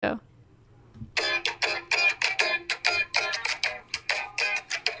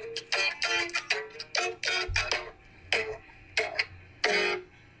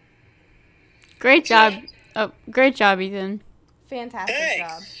Great job. Oh, great job, Ethan. Fantastic job.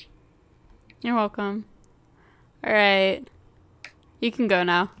 Thanks. You're welcome. All right. You can go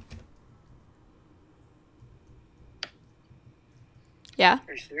now. Yeah,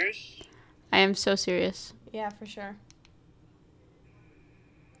 Are you serious? I am so serious. Yeah, for sure.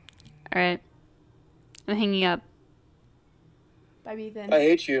 All right. I'm hanging up. Bye, Ethan. I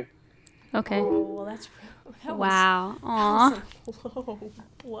hate you. Okay. Oh, well, that's that Wow. Was, Aw. that was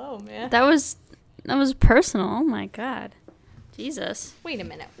a low, man. That was personal. Oh my god. Jesus. Wait a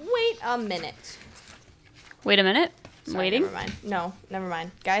minute. Wait a minute. Wait a minute. I'm Sorry, waiting. Never mind. No, never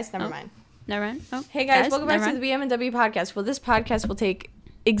mind. Guys, never Oh. mind. Never mind. Oh, Hey guys, welcome back never to the mind. BM&W podcast. Well, this podcast will take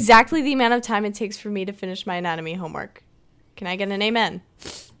exactly the amount of time it takes for me to finish my anatomy homework. Can I get an amen?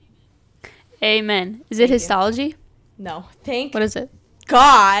 Amen. Is it Thank you. histology? No. Thank What is it?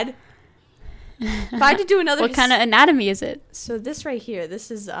 God. If I had to do another... What kind of anatomy is it? So this right here,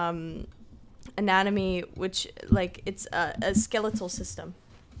 this is anatomy, which, like, it's a skeletal system.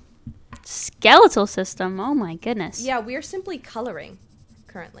 Skeletal system. Oh my goodness. Yeah, we're simply coloring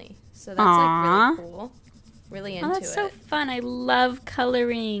currently. So that's, Aw. like, really cool. Really into Oh, that's so it. fun. I love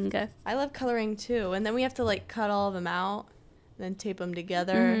coloring. I love coloring, too. And then we have to, like, cut all of them out, and then tape them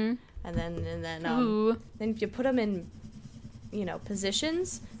together. Mhm. And then Ooh. then you put them in,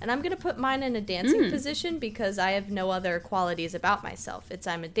 positions. And I'm going to put mine in a dancing Mm. position because I have no other qualities about myself.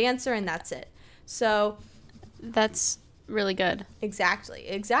 I'm a dancer and that's it. So, That's really good. exactly.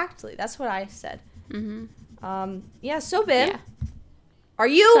 That's what I said. Mhm. Yeah, so Bim, Yeah. are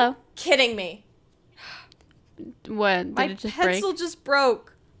you So? kidding me? What? Did My it just pencil break? just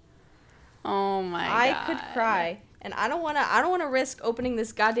broke. Oh my god. I could cry. And I don't want to risk opening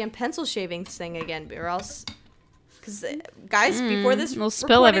this goddamn pencil shaving thing again, or else, because guys, before this it'll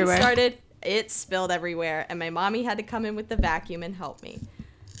spill recording everywhere. started, it spilled everywhere, and my mommy had to come in with the vacuum and help me.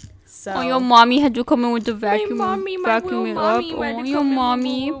 So Oh, your mommy had to come in with the vacuum. my vacuum little it mommy, up. had Oh, to your come in with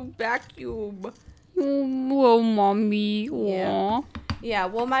mommy. a little vacuum. Oh, mommy. Yeah. Aw. Yeah,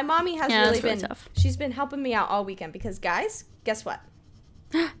 well, my mommy has Yeah, really that's really been. tough. She's been helping me out all weekend because, guys, guess what?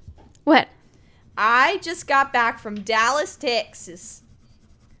 What? I just got back from Dallas, Texas.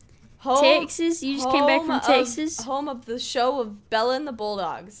 Texas? You just came back from Texas? Home of the show of Bella and the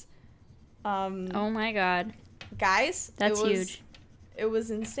Bulldogs. Oh my god. Guys, That's huge. It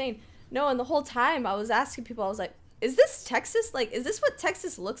was insane. No, and the whole time I was asking people, I was like, "Is this Texas? Like, is this what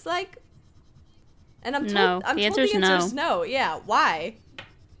Texas looks like?" And I'm told, No. I'm The told answer's the no. answer's no. Yeah, why?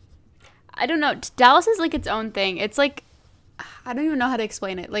 I don't know. Dallas is like its own thing. It's like, I don't even know how to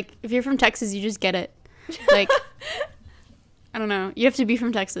explain it. Like, if you're from Texas, you just get it. Like, I don't know. You have to be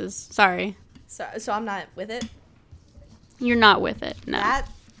from Texas. Sorry. So I'm not with it. You're not with it. No. That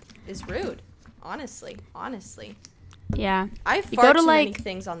is rude. Honestly. Yeah. I have You far go to, too many like-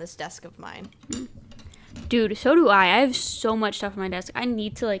 things on this desk of mine. Dude, so do I. I have so much stuff on my desk. I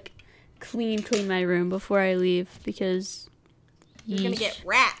need to, like, clean my room before I leave because You're gonna yeesh. get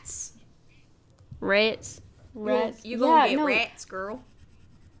rats. Rats. You gonna get no. rats, girl.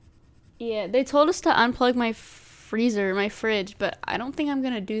 Yeah, they told us to unplug my fridge, but I don't think I'm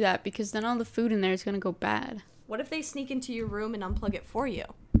gonna do that because then all the food in there is gonna go bad. What if they sneak into your room and unplug it for you?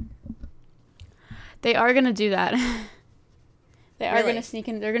 They are gonna do that. They are Really? gonna sneak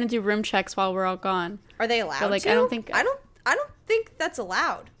in. They're gonna do room checks while we're all gone. Are they allowed like, to? I don't think- I don't think that's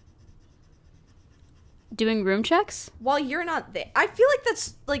allowed. Doing room checks? While you're not there. I feel like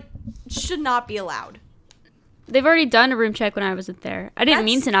that's like should not be allowed. They've already done a room check when I wasn't there. I didn't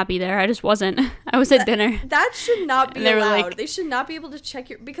mean That's- to not be there. I just wasn't. I was at dinner. That should not be They were allowed. like- They should not be able to check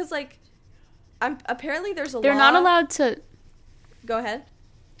your because like apparently there's a They're law. not allowed to. Go ahead.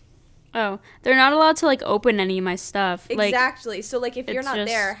 Oh, they're not allowed to like open any of my stuff. Like, Exactly. So like if you're it's not just-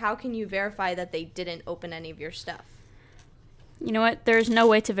 there, how can you verify that they didn't open any of your stuff? you know what? There's no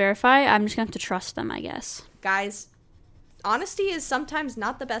way to verify. I'm just gonna have to trust them, I guess. Guys, honesty is sometimes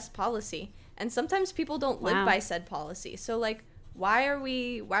not the best policy, and sometimes people don't live Wow. by said policy. So like why are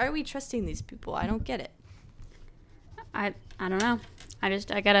we trusting these people? I don't get it. I don't know. I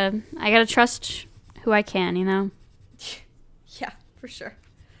gotta trust who I can. You know. Yeah, for sure.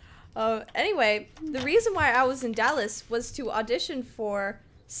 Anyway, the reason why I was in Dallas was to audition for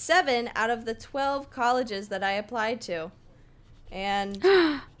 7 out of the 12 colleges that I applied to. And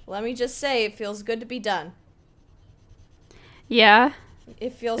let me just say, it feels good to be done. Yeah.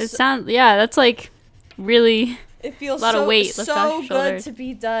 It feels It sounds. Yeah, that's like really. it feels a lot of so, weight lifted off so your good shoulders. to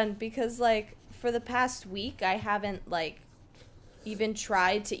be done because like for the past week I haven't like even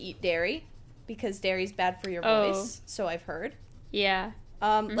tried to eat dairy because dairy's bad for your Oh. voice, so I've heard. Yeah.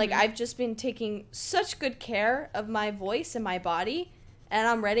 Like I've just been taking such good care of my voice and my body, and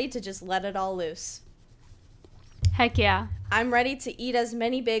I'm ready to just let it all loose. Heck yeah. I'm ready to eat as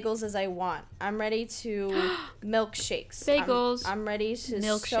many bagels as I want. I'm ready to milkshakes. Bagels. I'm ready to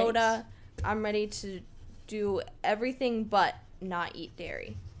Milkshakes. soda. I'm ready to do everything but not eat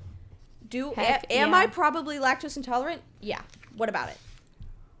dairy. Am I probably lactose intolerant? Yeah. What about it?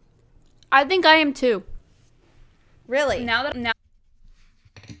 I think I am too. Really? Now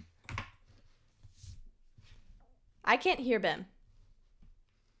I can't hear Bim.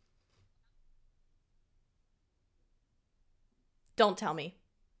 Don't tell me.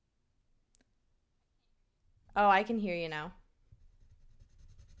 Oh, I can hear you now.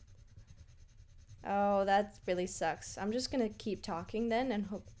 Oh, that really sucks. I'm just gonna keep talking then and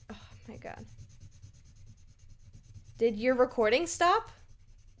hope. Oh my god. Did your recording stop?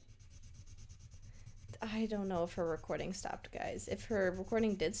 I don't know if her recording stopped, guys. If her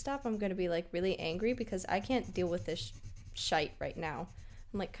recording did stop, I'm gonna be like really angry because I can't deal with this shite right now.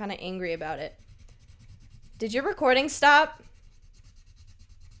 I'm like kind of angry about it. Did your recording stop?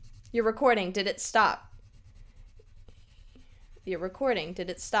 Your recording, did it stop? Your recording, did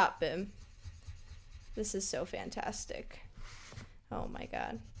it stop, Bim? This is so fantastic. Oh my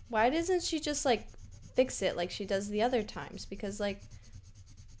god. Why doesn't she just like fix it like she does the other times? Because like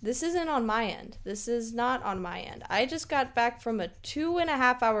this isn't on my end. This is not on my end. I just got back from a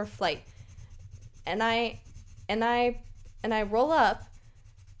 2.5-hour flight. And I roll up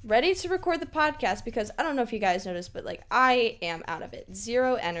ready to record the podcast because I don't know if you guys noticed, but like I am out of it.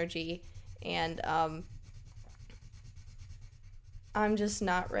 Zero energy, and I'm just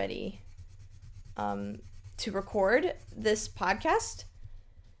not ready to record this podcast.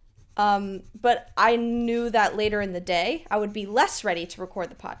 But I knew that later in the day I would be less ready to record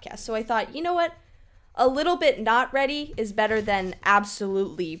the podcast. So I thought, you know what? A little bit not ready is better than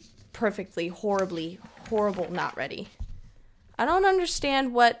absolutely perfectly horrible not ready. I don't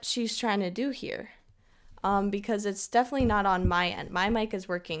understand what she's trying to do here. Because it's definitely not on my end. My mic is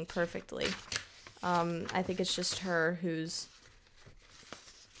working perfectly. I think it's just her who's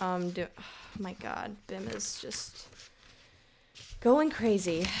oh my god, Bim is just going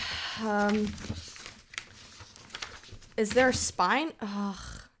crazy. Is there a spine? Ugh.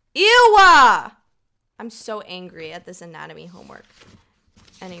 Ew! I'm so angry at this anatomy homework.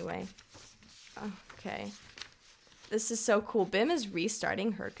 Anyway. Okay. This is so cool. Bim is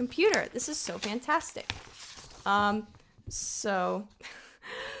restarting her computer. This is so fantastic. So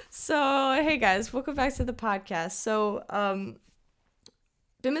hey guys, welcome back to the podcast. So,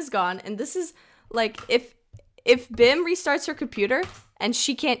 Bim is gone, and this is like if Bim restarts her computer and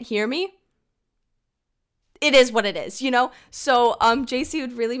she can't hear me, it is what it is, you know? So, JC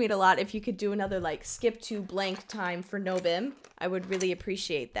would really mean a lot if you could do another, like, skip to blank time for no Bim. I would really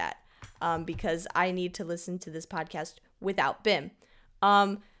appreciate that, because I need to listen to this podcast without Bim.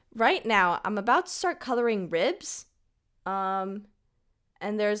 Right now, I'm about to start coloring ribs, and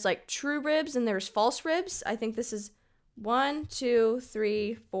there's, like, true ribs and there's false ribs. I think this is 1, 2,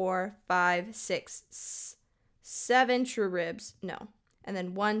 3, 4, 5, 6, 7 true ribs. No. And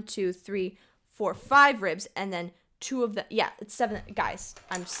then 1, 2, 3, 4, 5 ribs, and then 2 of the, yeah, it's 7. Guys,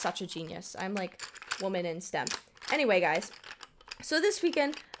 I'm such a genius. I'm like woman in STEM. Anyway, guys, so this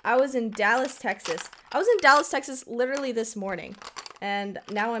weekend I was in Dallas, Texas. I was in Dallas, Texas literally this morning, and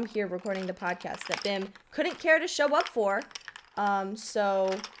now I'm here recording the podcast that Bim couldn't care to show up for.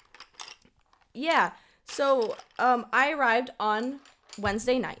 So yeah. So I arrived on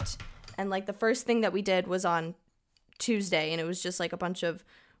Wednesday night, and like the first thing that we did was on Tuesday, and it was just like a bunch of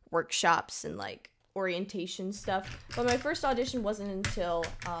workshops and like orientation stuff. But my first audition wasn't until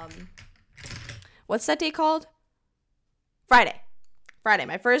what's that day called? Friday.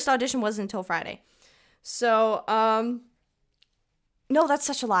 My first audition wasn't until Friday. So no, that's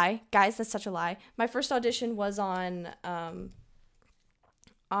such a lie, guys. That's such a lie. My first audition was on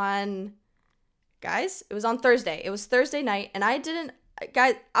guys, it was on Thursday. It was Thursday night, and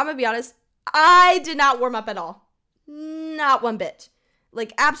guys, I'm gonna be honest, I did not warm up at all. Not one bit.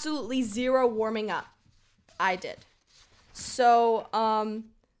 Like, absolutely zero warming up. I did. So,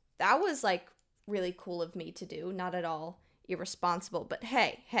 that was, like, really cool of me to do. Not at all irresponsible. But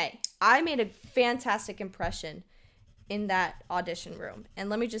hey, I made a fantastic impression in that audition room. And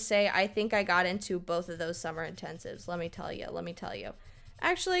let me just say, I think I got into both of those summer intensives. Let me tell you.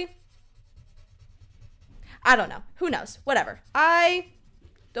 Actually, I don't know. Who knows? Whatever. I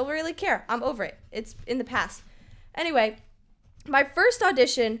don't really care. I'm over it. It's in the past. Anyway, my first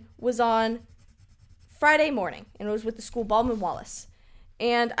audition was on Friday morning, and it was with the school, Baldwin Wallace.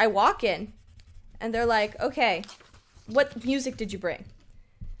 And I walk in, and they're like, okay, what music did you bring?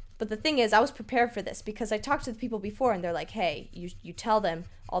 But the thing is, I was prepared for this because I talked to the people before and they're like, hey, you tell them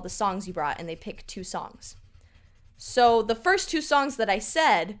all the songs you brought and they pick 2 songs. So the first 2 songs that I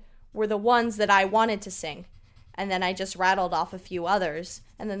said were the ones that I wanted to sing. And then I just rattled off a few others.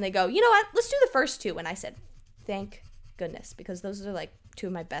 And then they go, you know what? Let's do the first 2. And I said, thank goodness, because those are like 2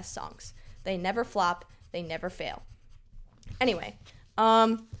 of my best songs. They never flop. They never fail. Anyway,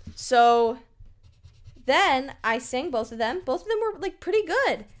 so then I sang both of them. Both of them were like pretty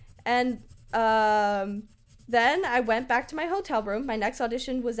good. And then I went back to my hotel room. My next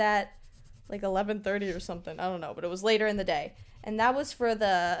audition was at like 11:30 or something. I don't know, but it was later in the day. And that was for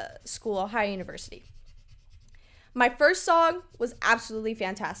the school, Ohio University. My first song was absolutely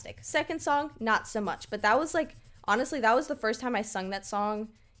fantastic. Second song, not so much. But that was like, honestly, that was the first time I sung that song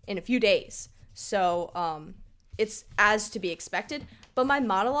in a few days. So it's as to be expected. But my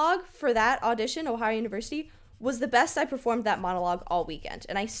monologue for that audition, Ohio University, was the best I performed that monologue all weekend.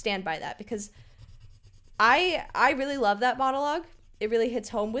 And I stand by that because I really love that monologue. It really hits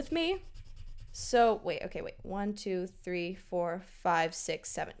home with me. So, wait. 1, 2, 3, 4, 5, 6,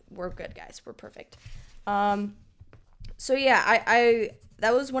 7. We're good, guys. We're perfect. So yeah, I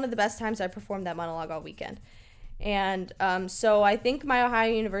that was one of the best times I performed that monologue all weekend. And so I think my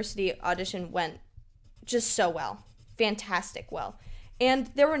Ohio University audition went just so well. Fantastic well.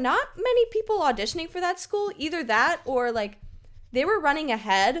 And there were not many people auditioning for that school. Either that or like they were running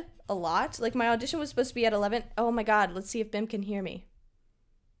ahead a lot. Like my audition was supposed to be at 11. Oh my God, let's see if Bim can hear me.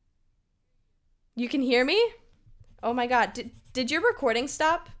 You can hear me? Oh my God, did your recording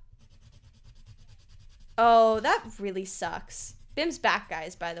stop? Oh, that really sucks. Bim's back,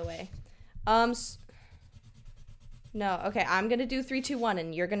 guys, by the way. No, okay, I'm gonna do 3, 2, 1,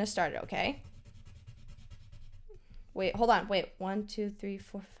 and you're gonna start it, okay? Wait, hold on, wait. 1, 2, 3,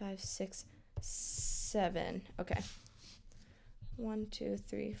 4, 5, 6, 7. Okay. 1, 2,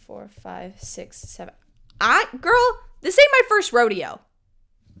 3, 4, 5, 6, 7. Girl, this ain't my first rodeo.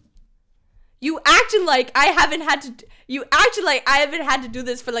 You acting like I haven't had to do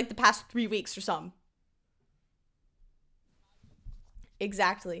this for like the past 3 weeks or something.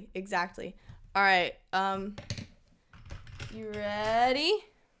 Exactly. All right. You ready?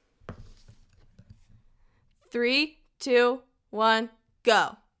 3, 2, 1,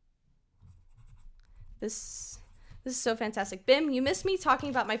 go. This is so fantastic. Bim, you missed me talking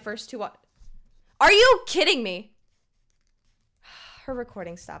about my first 2. Are you kidding me? Her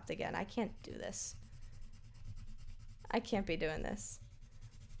recording stopped again. I can't do this. I can't be doing this.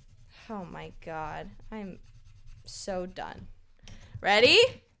 Oh my God. I'm so done. Ready?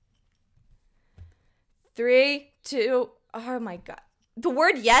 3, 2, oh my God. The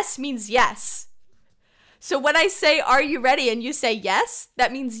word yes means yes. So when I say, are you ready? And you say yes,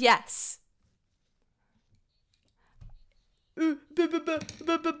 that means yes.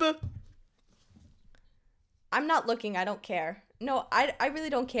 I'm not looking. I don't care. No, I really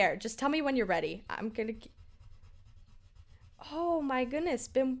don't care. Just tell me when you're ready. I'm gonna... Oh my goodness.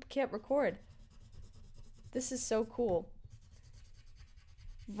 Bim can't record. This is so cool.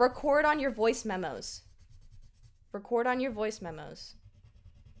 Record on your voice memos. Record on your voice memos.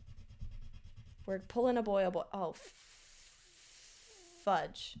 We're pulling a boy. Oh,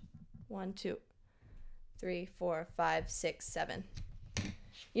 fudge. 1, 2, 3, 4, 5, 6, 7.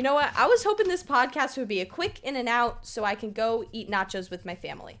 You know what? I was hoping this podcast would be a quick in and out so I can go eat nachos with my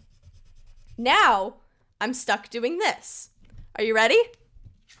family. Now, I'm stuck doing this. Are you ready?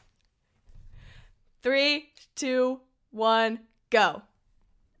 3, 2, 1, go.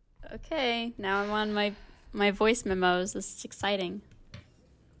 Okay, now I'm on my voice memos. This is exciting.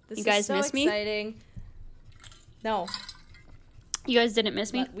 You guys so miss me? Exciting. No. You guys didn't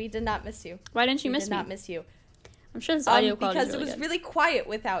miss me? We did not miss you. Why didn't you miss me? We did not miss you. I'm sure this audio quality because is really it was good. really quiet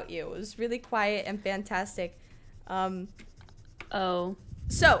without you. It was really quiet and fantastic. Oh.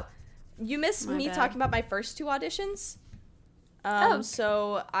 So, you missed My me bad. talking about my first 2 auditions.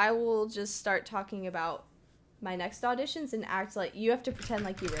 So I will just start talking about my next auditions and act like you have to pretend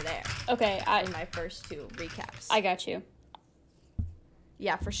like you were there. Okay, in my first 2 recaps. I got you.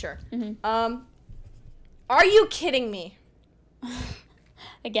 Yeah, for sure. Mm-hmm. Are you kidding me?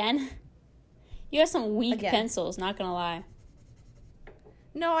 Again? You have some weak Again. pencils, not gonna lie.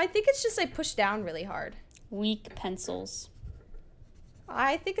 No, I think it's just I pushed down really hard. Weak pencils.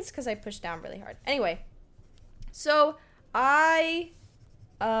 I think it's because I pushed down really hard. Anyway, so I,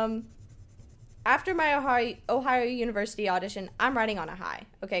 after my Ohio University audition, I'm riding on a high.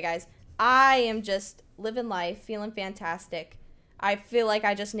 Okay, guys, I am just living life, feeling fantastic. I feel like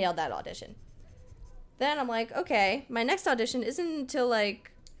I just nailed that audition. Then I'm like, okay, my next audition isn't until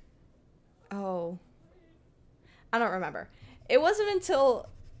like, I don't remember. It wasn't until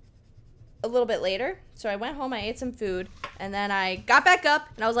a little bit later. So I went home, I ate some food, and then I got back up,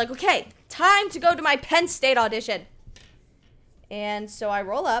 and I was like, okay, time to go to my Penn State audition. And so I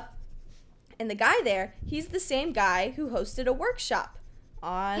roll up, and the guy there, he's the same guy who hosted a workshop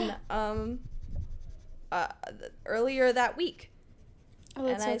on earlier that week. Oh,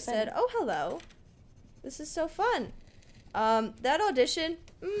 that's and so I exciting. said, oh, hello. This is so fun. That audition,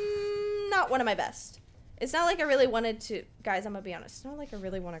 not one of my best. It's not like I really wanted to, guys, I'm gonna be honest, it's not like I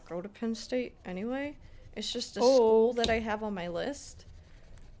really want to go to Penn State anyway. It's just a school that I have on my list.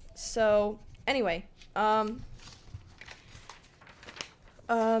 So, anyway, I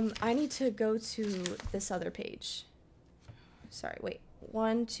need to go to this other page. Sorry, wait.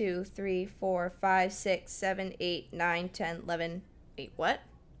 1, 2, 3, 4, 5, 6, 7, 8, 9, 10, 11, 8, what?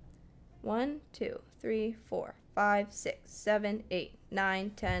 1, 2, 3, 4, 5, 6, 7, 8,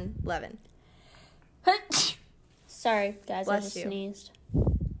 9, 10, 11. Sorry, guys, I Bless just you. sneezed.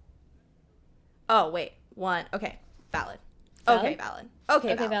 Oh, wait. 1. Okay. Valid. Valid? Okay, valid.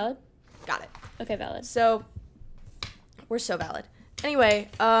 Okay, Okay, valid? Got it. Okay, valid. So, we're so valid. Anyway,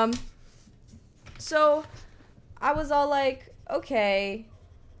 so I was all like, okay.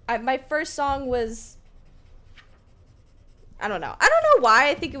 My first song was, I don't know. I don't know why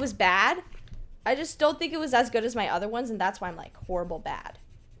I think it was bad. I just don't think it was as good as my other ones, and that's why I'm like horrible, bad,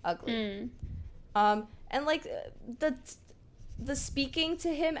 ugly. And like the speaking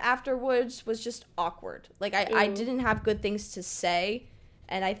to him afterwards was just awkward. Like I didn't have good things to say,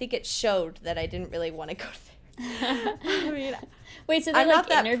 and I think it showed that I didn't really want to go there. I mean, wait, so they I'm like not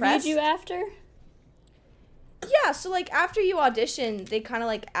that interviewed pressed. you after? Yeah, so like after you audition, they kind of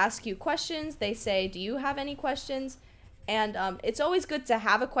like ask you questions. They say, "Do you have any questions?" And it's always good to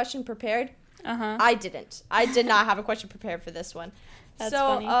have a question prepared. Uh-huh. I didn't. I did not have a question prepared for this one. That's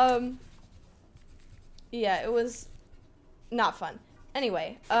so, funny. Yeah, it was not fun.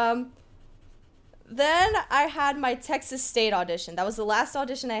 Anyway, then I had my Texas State audition. That was the last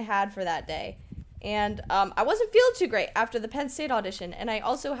audition I had for that day. And I wasn't feeling too great after the Penn State audition. And I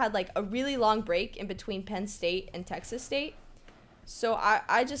also had like a really long break in between Penn State and Texas State. So I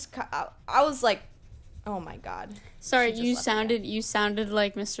was like, oh my God. Sorry, She just left me. you sounded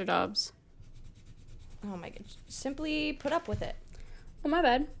like Mr. Dobbs. Oh my God. Simply put up with it. Oh, my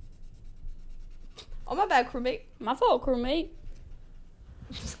bad. Oh, my bad, crewmate. My fault, crewmate.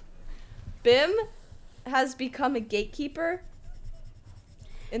 Bim has become a gatekeeper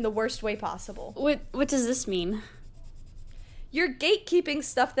in the worst way possible. What does this mean? You're gatekeeping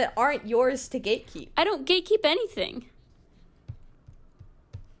stuff that aren't yours to gatekeep. I don't gatekeep anything.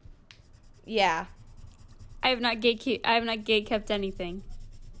 Yeah. I have not gatekept anything.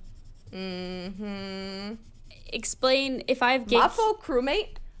 Mm-hmm. Explain if I've My fault,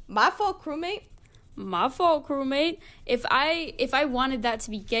 crewmate. My fault, crewmate. My fault, crewmate. If I wanted that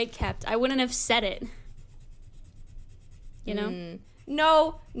to be gatekept, I wouldn't have said it. You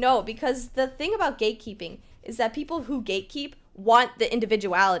know? No, because the thing about gatekeeping is that people who gatekeep want the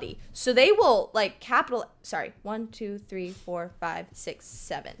individuality. So they will like 1, 2, 3, 4, 5, 6,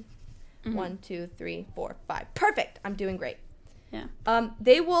 7. 1, 2, 3, 4, 5. Perfect. I'm doing great. Yeah.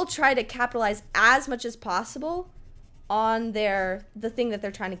 They will try to capitalize as much as possible on the thing that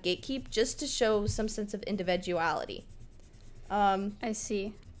they're trying to gatekeep, just to show some sense of individuality. I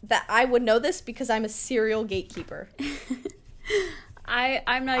see. That I would know this because I'm a serial gatekeeper.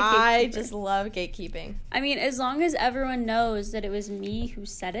 I'm not a gatekeeper. I just love gatekeeping. I mean, as long as everyone knows that it was me who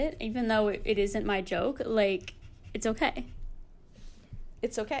said it, even though it isn't my joke, like, it's okay.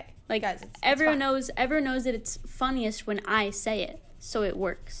 It's okay. Like, guys, it's everyone fine. knows that it's funniest when I say it, so it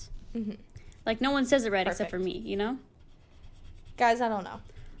works. Mm-hmm. Like, no one says it right Perfect. except for me, you know? Guys, I don't know.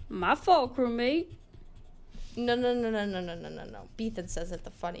 My fault, crewmate. No. Beethan says it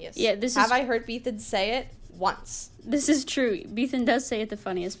the funniest. Yeah, this Have is- I heard Beethan say it once? This is true. Beethan does say it the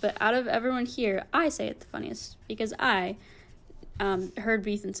funniest, but out of everyone here, I say it the funniest because I heard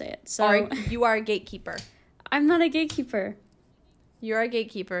Beethan say it. So You are a gatekeeper. I'm not a gatekeeper. You're a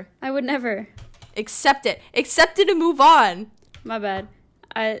gatekeeper. I would never. Accept it. Accept it and move on. My bad.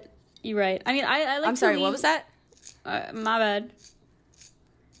 You're right. I mean, I like. I'm sorry. What was that? My bad.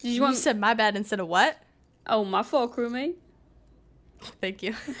 Did You said my bad instead of what? Oh, my fault, crewmate. Thank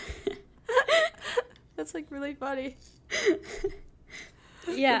you. That's like really funny.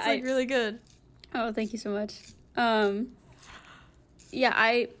 Yeah, It's like really good. Oh, thank you so much.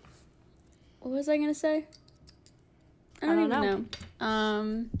 Yeah, what was I gonna say? I don't even know.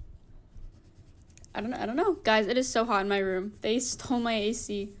 I don't know. Guys, it is so hot in my room. They stole my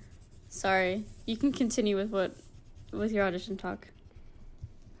AC. Sorry. You can continue with your audition talk.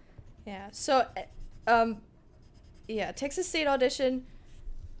 Yeah. So, yeah, Texas State audition.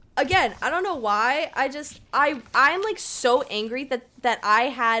 again, I don't know why. I'm like so angry that I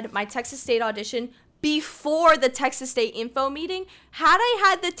had my Texas State audition before the Texas State info meeting. Had I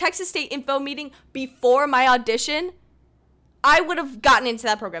had the Texas State info meeting before my audition, I would have gotten into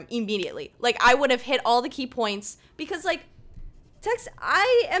that program immediately. Like, I would have hit all the key points because, like,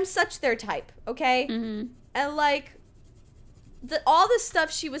 I am such their type, okay? Mm-hmm. And, like, all the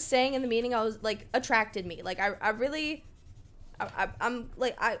stuff she was saying in the meeting, I was, like, attracted me. Like, I'm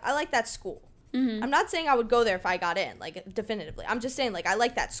like, I like that school. Mm-hmm. I'm not saying I would go there if I got in, like, definitively. I'm just saying, like, I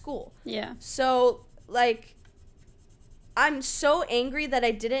like that school. Yeah. So, like, I'm so angry that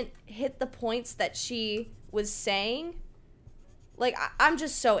I didn't hit the points that she was saying. Like, I'm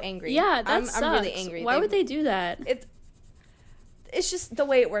just so angry. Yeah, that sucks. I'm really angry. Why would they do that? It's just the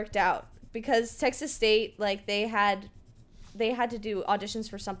way it worked out. Because Texas State, like, they had to do auditions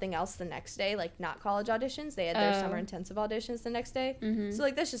for something else the next day, like, not college auditions. They had their summer intensive auditions the next day. Mm-hmm. So,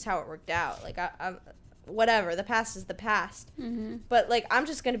 like, that's just how it worked out. Like, I'm whatever. The past is the past. Mm-hmm. But, like, I'm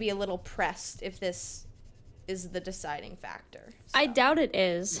just going to be a little pressed if this is the deciding factor. So. I doubt it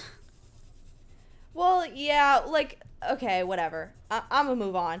is. Well, yeah, like, okay, whatever. I'm going to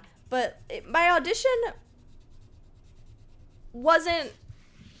move on. But my audition wasn't...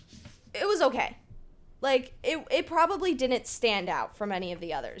 It was okay. Like, it probably didn't stand out from any of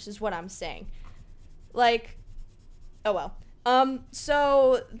the others, is what I'm saying. Like, oh well.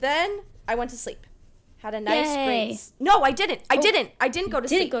 So then I went to sleep. Had a nice great... No, I didn't. I didn't go to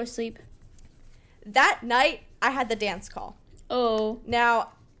sleep. Didn't go to sleep. That night, I had the dance call. Oh.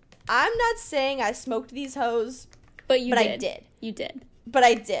 Now, I'm not saying I smoked these hoes, but I did. You did. But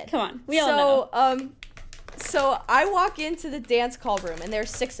I did. Come on, we all know. So I walk into the dance call room, and there's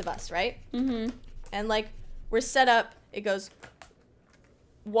 6 of us, right? Mm-hmm. And, like, we're set up. It goes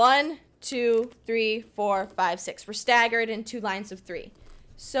 1, 2, 3, 4, 5, 6. We're staggered in 2 lines of 3.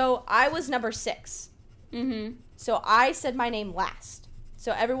 So I was number 6. Mm-hmm. So I said my name last.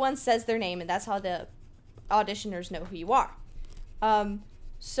 So everyone says their name, and that's how the auditioners know who you are.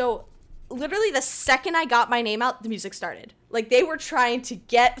 So literally the second I got my name out, the music started. Like, they were trying to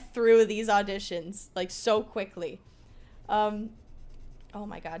get through these auditions, like, so quickly. Oh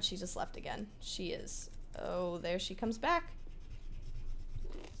my god, she just left again. She is. Oh, there she comes back.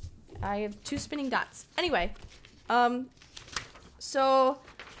 I have 2 spinning dots. Anyway, so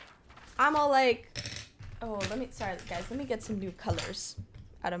I'm all like, oh, sorry guys, let me get some new colors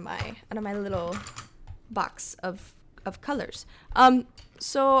out of my little box of colors.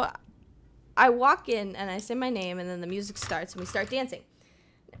 So I walk in and I say my name, and then the music starts and we start dancing.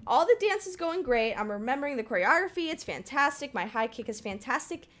 All the dance is going great. I'm remembering the choreography. It's fantastic. My high kick is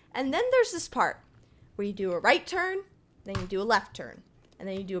fantastic. And then there's this part where you do a right turn, then you do a left turn, and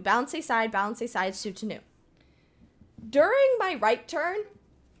then you do a balance side, soutenu. During my right turn,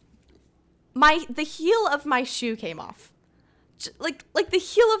 the heel of my shoe came off. Like the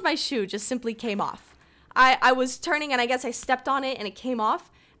heel of my shoe just simply came off. I was turning, and I guess I stepped on it, and it came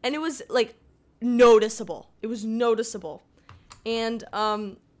off, and it was, like, noticeable. It was noticeable. And,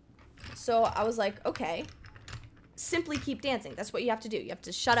 so I was like, okay, simply keep dancing. That's what you have to do. You have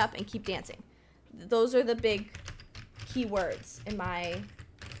to shut up and keep dancing. Those are the big key words in my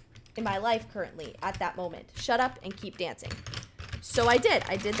life currently at that moment. Shut up and keep dancing. So I did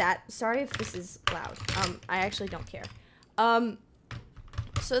that. Sorry if this is loud. I actually don't care.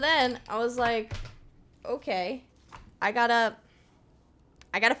 So then I was like, okay, I gotta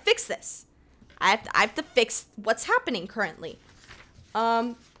fix this. I have to fix what's happening currently.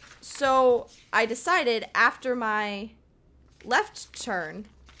 So I decided after my left turn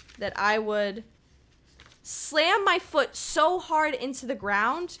that I would slam my foot so hard into the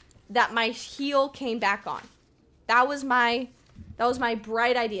ground that my heel came back on. That was my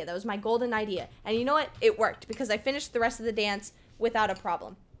bright idea. That was my golden idea. And you know what? It worked because I finished the rest of the dance without a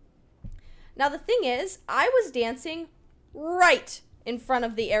problem. Now the thing is, I was dancing right in front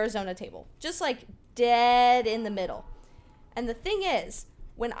of the Arizona table, just like dead in the middle. And the thing is,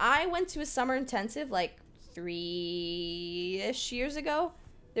 when I went to a summer intensive like 3-ish years ago,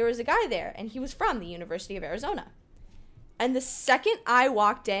 there was a guy there, and he was from the University of Arizona. And the second I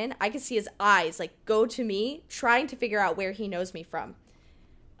walked in, I could see his eyes like go to me, trying to figure out where he knows me from.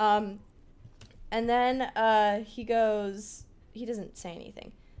 And then he doesn't say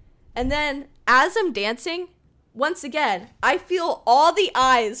anything. And then as I'm dancing, once again, I feel all the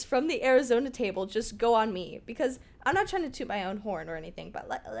eyes from the Arizona table just go on me, because I'm not trying to toot my own horn or anything, but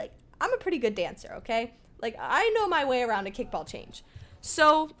like I'm a pretty good dancer, okay? Like, I know my way around a kickball change.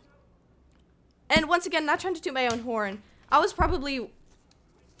 So, and once again, not trying to toot my own horn, I was probably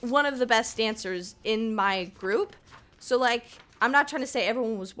one of the best dancers in my group. So, like, I'm not trying to say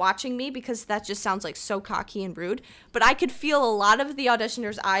everyone was watching me because that just sounds like so cocky and rude, but I could feel a lot of the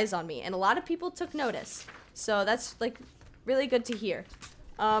auditioners' eyes on me, and a lot of people took notice. So that's like really good to hear.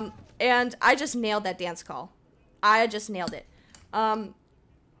 And I just nailed that dance call. I just nailed it.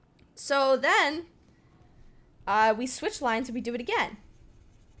 So then we switched lines and we do it again.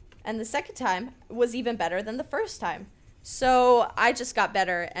 And the second time was even better than the first time. So I just got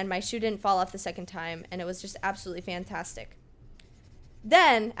better, and my shoe didn't fall off the second time, and it was just absolutely fantastic.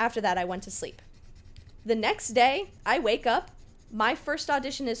 Then, after that, I went to sleep. The next day, I wake up. My first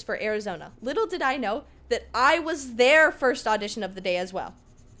audition is for Arizona. Little did I know that I was their first audition of the day as well.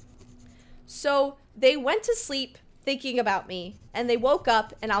 So they went to sleep thinking about me, and they woke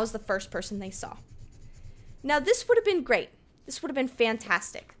up, and I was the first person they saw. Now, this would have been great. This would have been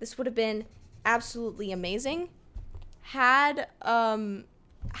fantastic. This would have been absolutely amazing had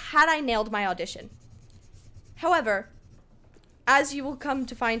I nailed my audition. However, as you will come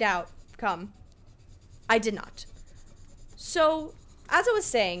to find out, I did not. So, as I was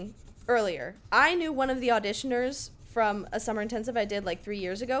saying earlier, I knew one of the auditioners from a summer intensive I did like 3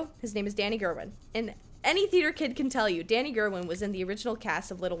 years ago. His name is Danny Gerwin. And any theater kid can tell you, Danny Gerwin was in the original cast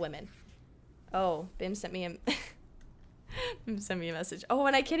of Little Women. Oh, Bim sent me a message. Oh,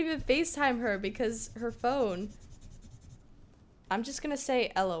 and I can't even FaceTime her because her phone. I'm just going to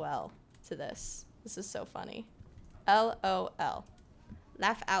say LOL to this. This is so funny. LOL.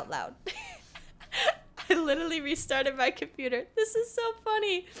 Laugh out loud. I literally restarted my computer. This is so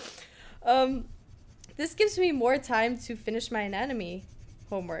funny. This gives me more time to finish my anatomy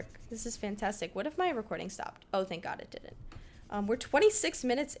homework. This is fantastic. What if my recording stopped? Oh, thank God it didn't. We're 26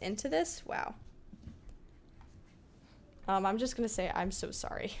 minutes into this. Wow. I'm just going to say I'm so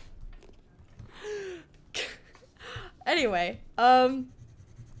sorry. Anyway, what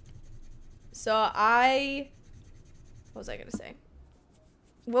was I going to say?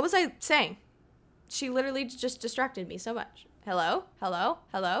 What was I saying? She literally just distracted me so much. Hello? Hello?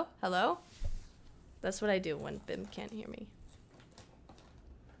 Hello? Hello? That's what I do when Bim can't hear me.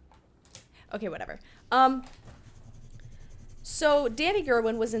 Okay, whatever. So Danny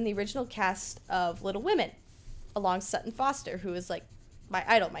Gerwin was in the original cast of Little Women, along Sutton Foster, who is like my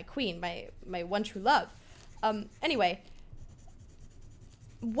idol, my queen, my one true love. Anyway,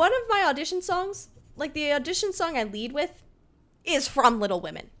 one of my audition songs, like the audition song I lead with, is from Little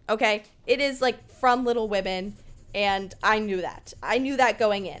Women, okay? It is like from Little Women, and I knew that. I knew that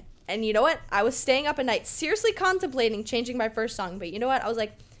going in. And you know what? I was staying up at night, seriously contemplating changing my first song, but you know what? I was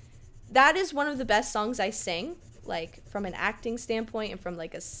like, that is one of the best songs I sing, like from an acting standpoint and from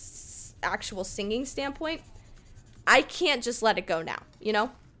like a actual singing standpoint. I can't just let it go now, you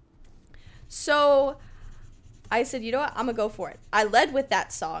know? So I said, you know what? I'm gonna go for it. I led with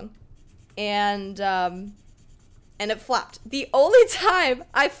that song, and it flopped. The only time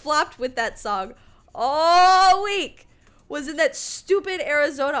I flopped with that song all week was in that stupid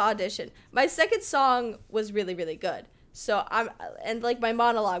Arizona audition. My second song was really, really good. So my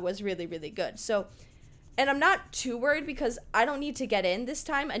monologue was really, really good. So, and I'm not too worried because I don't need to get in this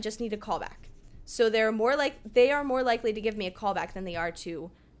time. I just need a callback. So they are more likely to give me a callback than they are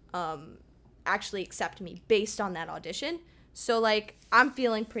to actually accept me based on that audition. So like I'm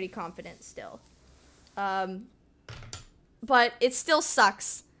feeling pretty confident still. But it still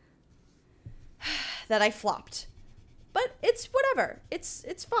sucks that I flopped. But it's whatever.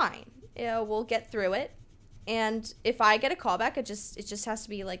 It's fine. You know, we'll get through it. And if I get a callback, it just has to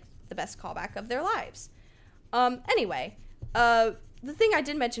be like the best callback of their lives. Anyway, the thing I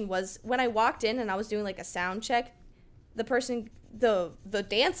did mention was when I walked in and I was doing like a sound check, the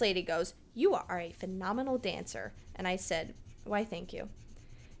dance lady goes, "You are a phenomenal dancer." And I said, "Why, thank you."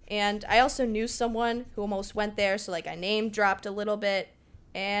 And I also knew someone who almost went there, so like I name dropped a little bit.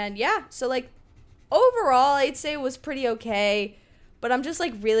 And yeah, so like overall I'd say it was pretty okay, but I'm just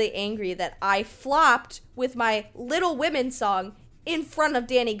like really angry that I flopped with my Little Women song in front of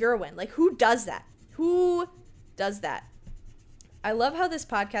Danny Gerwin. Like, who does that? Who does that? I love how this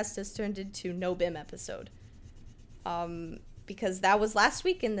podcast has turned into No Bim episode. Because that was last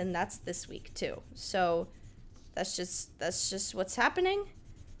week and then that's this week too. So that's just what's happening.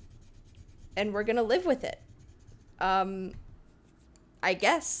 And we're gonna live with it. I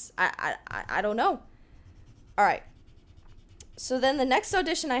guess. I don't know. All right. So then the next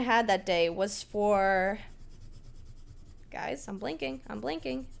audition I had that day was for... Guys, I'm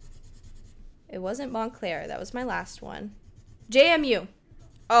blinking. It wasn't Montclair. That was my last one. JMU.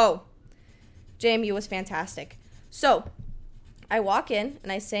 Oh. JMU was fantastic. So, I walk in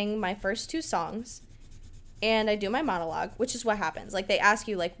and I sing my first two songs. And I do my monologue, which is what happens. Like, they ask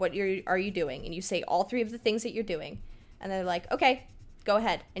you, like, what are you doing? And you say all three of the things that you're doing. And they're like, okay, go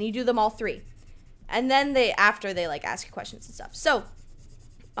ahead. And you do them all 3. And then after they like ask you questions and stuff. So,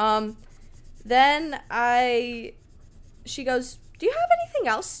 then she goes, do you have anything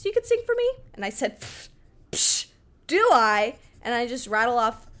else you could sing for me? And I said, psh, do I? And I just rattle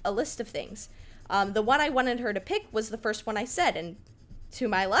off a list of things. The one I wanted her to pick was the first one I said. And to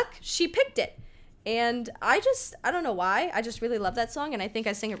my luck, she picked it. And I don't know why. I just really love that song. And I think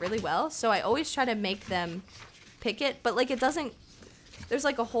I sing it really well. So I always try to make them pick it. But like it doesn't, there's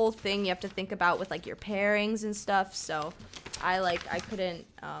like a whole thing you have to think about with like your pairings and stuff. So I couldn't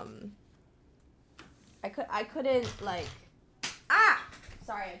like,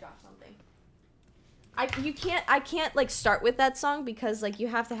 sorry, I dropped something. I can't like start with that song because like you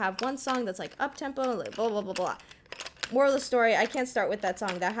have to have one song that's like up tempo, like blah blah blah blah. Moral of the story, I can't start with that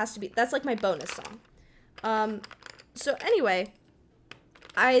song. That's like my bonus song. So anyway,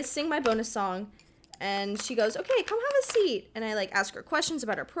 I sing my bonus song and she goes, okay, come have a seat. And I like ask her questions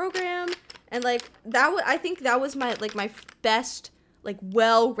about her program. And like I think that was my best like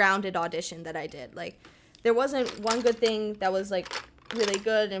well-rounded audition that I did. Like there wasn't one good thing that was like really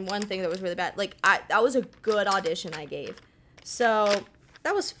good and one thing that was really bad. Like that was a good audition I gave. So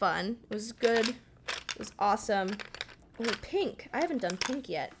that was fun. It was good. It was awesome. Oh, pink. I haven't done pink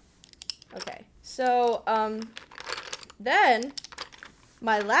yet. Okay. So then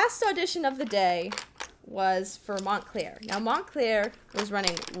my last audition of the day was for Montclair. Now Montclair was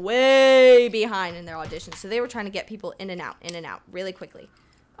running way behind in their auditions. So they were trying to get people in and out really quickly.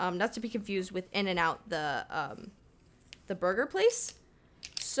 Not to be confused with In-N-Out, the burger place.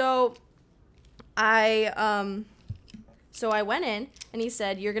 So I went in and he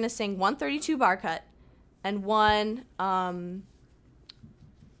said, you're going to sing 132 bar cut and one, Bim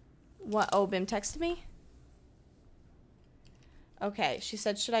texted me? Okay, she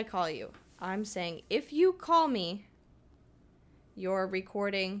said, should I call you? I'm saying, if you call me, your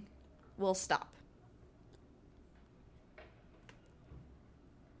recording will stop.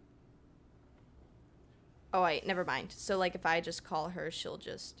 Oh, wait, never mind. So, like, if I just call her, she'll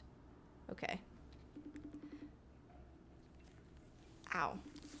just... Okay. Ow.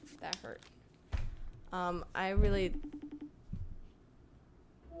 That hurt.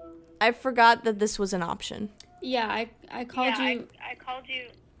 I forgot that this was an option. Yeah, I called you. I called you.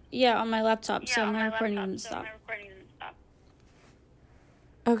 Yeah, on my laptop, so my recording didn't stop.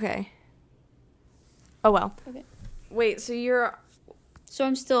 Okay. Oh, well. Okay. Wait, so you're... So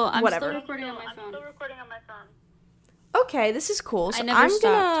I'm still Whatever. recording on my phone. I'm still recording on my phone. Okay, this is cool. So I never I'm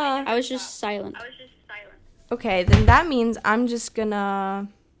stopped. I was just silent. Okay, then that means I'm just gonna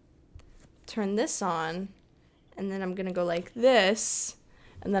turn this on, and then I'm gonna go like this,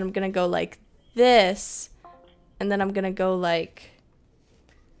 and then I'm gonna go like this, and then I'm gonna go like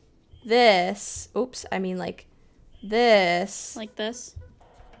this. Oops, I mean like this. Like this?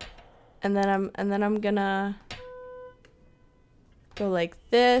 And then I'm gonna go like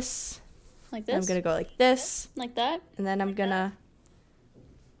this. Like this? I'm gonna go like this. Like that? And then I'm gonna...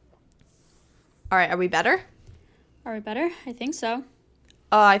 Alright, are we better? Are we better? I think so.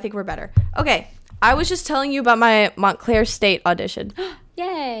 I think we're better. Okay, I was just telling you about my Montclair State audition.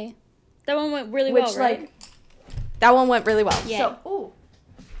 Yay! That one went really well, right? Like, that one went really well. Yay. So,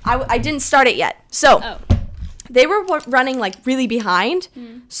 I didn't start it yet. So, they were running like really behind.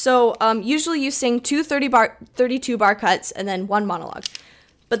 So, usually you sing 32 bar cuts and then one monologue.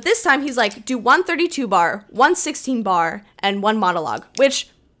 But this time he's like, do 132 bar, 116 bar, and one monologue, which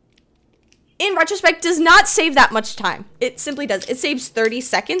in retrospect does not save that much time. It simply does. It saves 30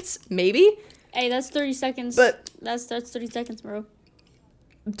 seconds, maybe. Hey, that's 30 seconds. But that's 30 seconds, bro.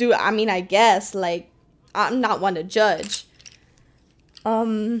 I guess, like, I'm not one to judge.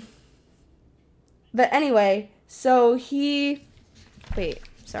 But anyway, so wait,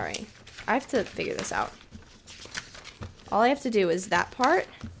 sorry. I have to figure this out. All I have to do is that part,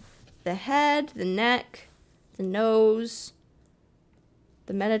 the head, the neck, the nose,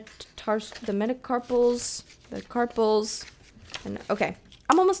 the metacarpals, the carpals, and okay,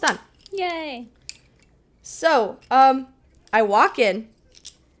 I'm almost done. Yay! So, I walk in,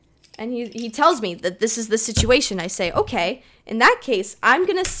 and he tells me that this is the situation. I say, okay, in that case, I'm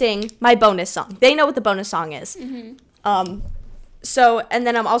gonna sing my bonus song. They know what the bonus song is. So, and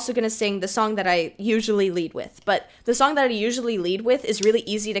then I'm also going to sing the song that I usually lead with. But the song that I usually lead with is really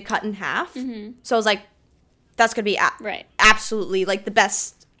easy to cut in half. So I was like, that's going to be absolutely like the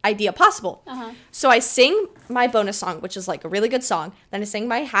best idea possible. So I sing my bonus song, which is like a really good song. Then I sing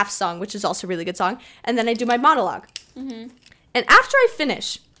my half song, which is also a really good song. And then I do my monologue. And after I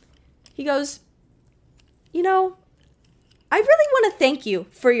finish, he goes, you know, I really want to thank you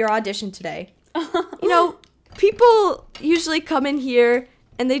for your audition today. You know, people usually come in here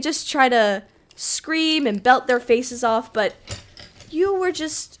and they just try to scream and belt their faces off, but you were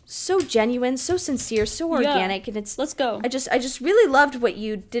just so genuine, so sincere, so organic, and let's go. I just really loved what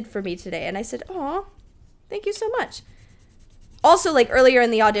you did for me today, and I said, "Aw, thank you so much." Also, like earlier in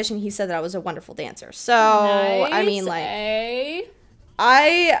the audition, he said that I was a wonderful dancer. So Nice. I mean, like,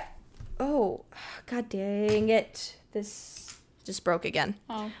 oh, god dang it, this just broke again.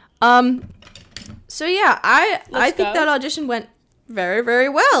 Oh. So yeah, I think that audition went very, very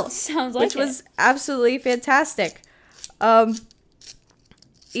well. Sounds like which was absolutely fantastic.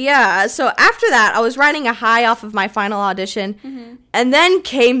 Yeah, so after that, I was riding a high off of my final audition, and then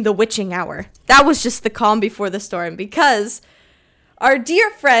came the witching hour. That was just the calm before the storm, because our dear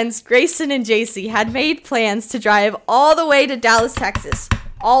friends, Grayson and JC, had made plans to drive all the way to Dallas, Texas.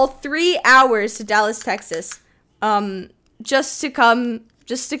 All 3 hours to Dallas, Texas, just to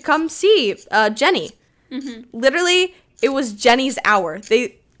come see Jenny. Literally, it was Jenny's hour.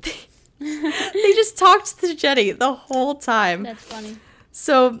 They just talked to Jenny the whole time. That's funny.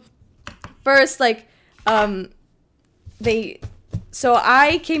 So first, like, so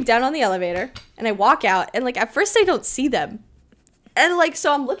I came down on the elevator and I walk out, and like at first I don't see them, and like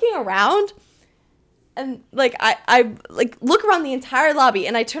so I'm looking around, and like I like look around the entire lobby,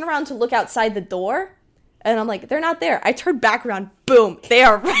 and I turn around to look outside the door, and I'm like, they're not there. I turn back around, boom, they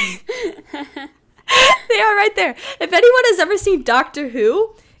are right. They are right there. If anyone has ever seen Doctor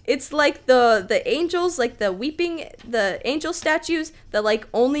Who, it's like the angels, like the angel statues that like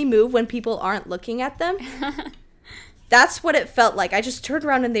only move when people aren't looking at them. That's what it felt like. I just turned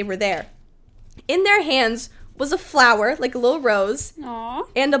around and they were there. In their hands was a flower, like a little rose, Aww.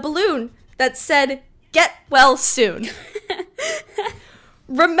 and a balloon that said, "Get well soon."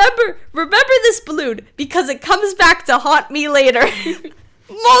 Remember this balloon, because it comes back to haunt me later.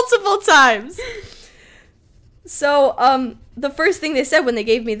 Multiple times. So, the first thing they said when they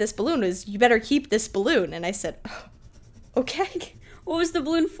gave me this balloon was, "You better keep this balloon." And I said, oh, okay. What was the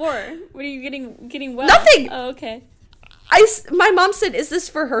balloon for? What are you getting well? Nothing! Oh, okay. My mom said, "Is this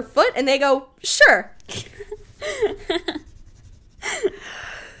for her foot?" And they go, "Sure."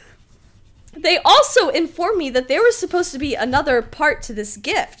 They also informed me that there was supposed to be another part to this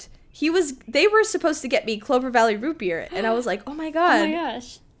gift. They were supposed to get me Clover Valley root beer, and I was like, "Oh my god. Oh my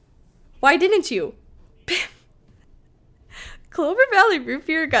gosh. Why didn't you?" Clover Valley root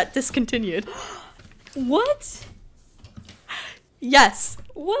beer got discontinued. What? Yes.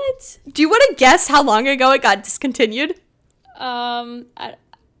 What? Do you want to guess how long ago it got discontinued? I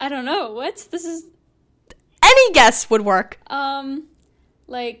don't know. What? This is Any guess would work.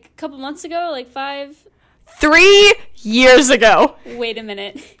 like a couple months ago, like 5. 3 years ago. Wait a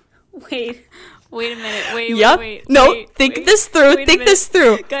minute. Wait a minute. Yep. Think this through. Think this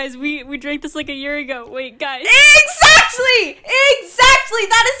through. Guys, we drank this like a year ago. Wait, guys. Exactly.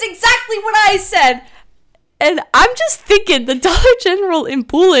 That is exactly what I said. And I'm just thinking the Dollar General in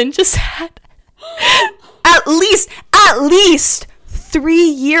Poulin just had at least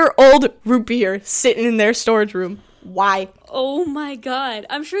 3-year-old root beer sitting in their storage room. Why? Oh my god.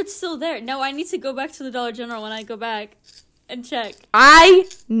 I'm sure it's still there. No, I need to go back to the Dollar General when I go back and check. I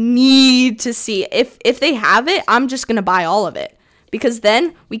need to see. If they have it, I'm just going to buy all of it. Because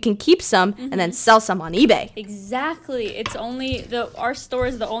then we can keep some and then sell some on eBay. Exactly. It's only our store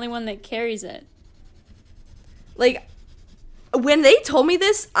is the only one that carries it. Like, when they told me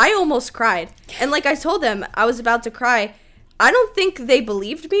this, I almost cried. And like I told them, I was about to cry. I don't think they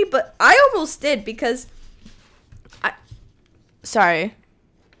believed me, but I almost did, because sorry.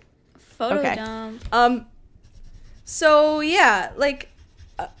 Photo Okay. dump. So yeah, like,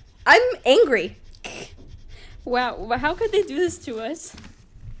 I'm angry. Wow. How could they do this to us?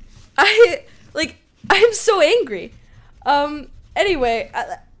 I'm so angry. Anyway,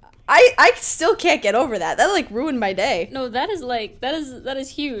 I still can't get over that. That like ruined my day. No, that is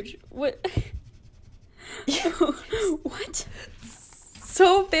huge. What? What?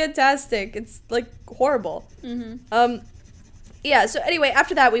 So fantastic. It's like horrible. Yeah, so anyway,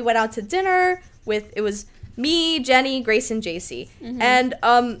 after that we went out to dinner it was me, Jenny, Grace, and JC. And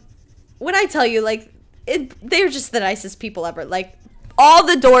when I tell you, like, they were just the nicest people ever. Like, all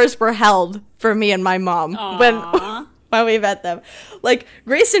the doors were held for me and my mom when we met them. Like,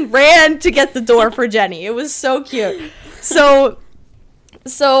 Grayson ran to get the door for Jenny. It was so cute. So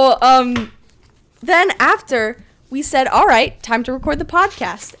then after, we said, all right, time to record the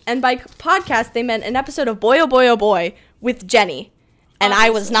podcast. And by podcast, they meant an episode of Boy Oh Boy Oh Boy with Jenny. And I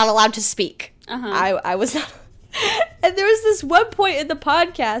was not allowed to speak. I was not. And there was this one point in the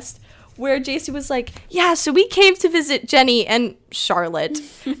podcast where JC was like, yeah, so we came to visit Jenny and Charlotte.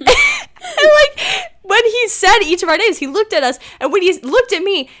 And like, when he said each of our names, he looked at us, and when he looked at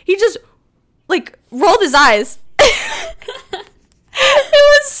me, he just, like, rolled his eyes. It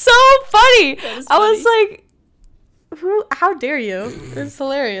was so funny. I was like, how dare you? It's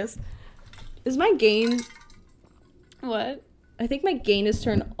hilarious. Is my gain... What? I think my gain is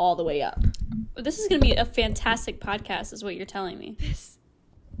turned all the way up. This is going to be a fantastic podcast, is what you're telling me.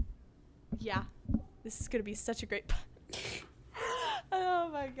 Yeah. This is going to be such a great... Oh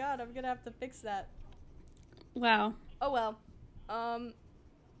my god, I'm going to have to fix that. Wow. Oh well.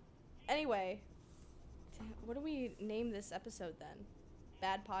 Anyway. What do we name this episode then?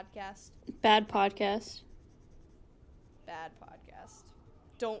 Bad podcast? Bad podcast. Bad podcast.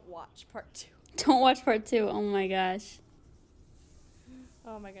 Don't watch part 2. Don't watch part 2. Oh my gosh.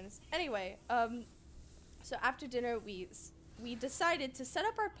 Oh my goodness. Anyway, so after dinner we decided to set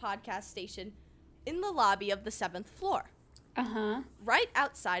up our podcast station in the lobby of the 7th floor. Uh-huh. Right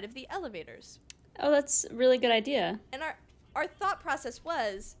outside of the elevators. Oh, that's a really good idea. And our thought process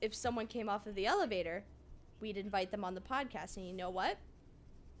was, if someone came off of the elevator, we'd invite them on the podcast. And you know what?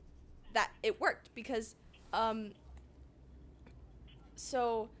 That it worked because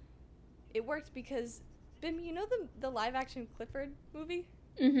so it worked because Bim, you know the live action Clifford movie?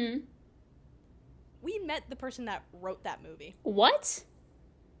 Mm-hmm. We met the person that wrote that movie. What?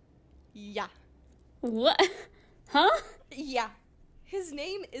 Yeah. What? Huh? Yeah. His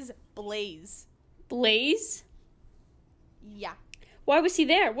name is Blaze. Blaze? Yeah. Why was he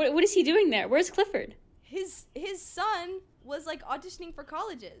there? What is he doing there? Where's Clifford? His son was like auditioning for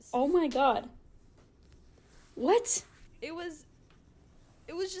colleges. Oh my god. What? It was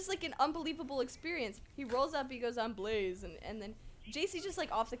just like an unbelievable experience. He rolls up, he goes, I'm Blaze, and then JC just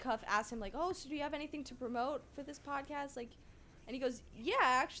like off the cuff asks him like, oh, so do you have anything to promote for this podcast? Like, and he goes, yeah,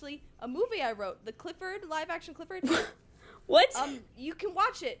 actually, a movie I wrote, the Clifford, live action Clifford. What? You can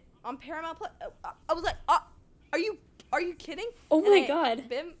watch it on Paramount Plus. I was like, are you kidding? Oh my god.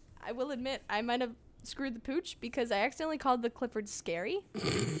 Bim, I will admit, I might have screwed the pooch because I accidentally called the Clifford scary.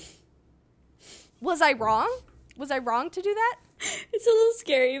 Was I wrong? Was I wrong to do that? It's a little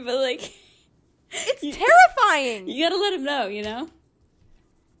scary, but like... It's terrifying! You gotta let him know, you know?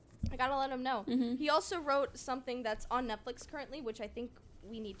 I gotta let him know. Mm-hmm. He also wrote something that's on Netflix currently, which I think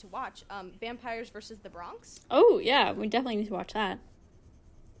we need to watch. Vampires versus the Bronx. Oh, yeah. We definitely need to watch that.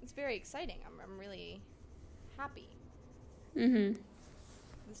 It's very exciting. I'm really happy. Mm-hmm.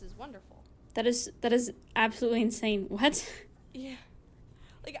 This is wonderful. That is absolutely insane. What? Yeah.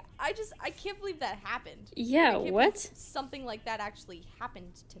 Like, I can't believe that happened. Yeah, what? Something like that actually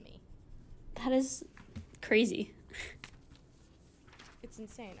happened to me. That is crazy. It's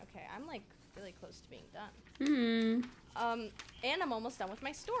insane. Okay, I'm like really close to being done. And I'm almost done with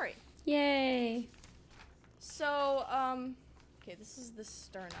my story. Yay. So, okay, this is the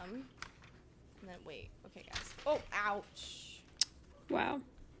sternum. And then, wait. Okay, guys. Oh, ouch. Wow.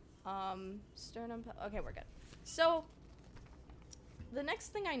 Sternum. Okay, we're good. So, the next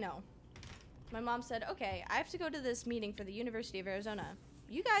thing I know, my mom said, okay, I have to go to this meeting for the University of Arizona.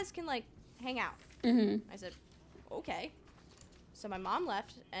 You guys can, like, hang out. Mm-hmm. I said, okay. So my mom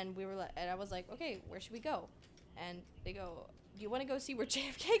left, and and I was like, okay, where should we go? And they go, do you want to go see where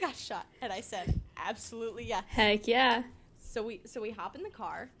JFK got shot? And I said, absolutely yes. Heck yeah. So we hop in the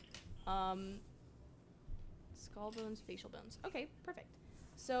car. Skull bones, facial bones. Okay, perfect.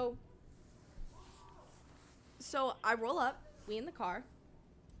 So I roll up, we in the car,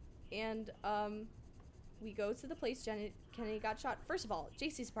 and we go to the place Kennedy got shot. First of all,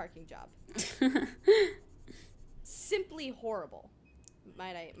 JC's parking job. Simply horrible,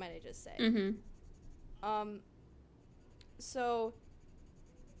 might I just say. Mm-hmm. So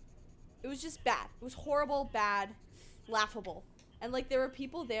it was just bad. It was horrible, bad, laughable. And like there were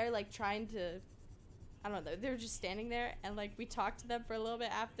people there like trying to, I don't know, they were just standing there, and like we talked to them for a little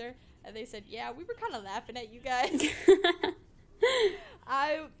bit after, and they said, yeah, we were kind of laughing at you guys.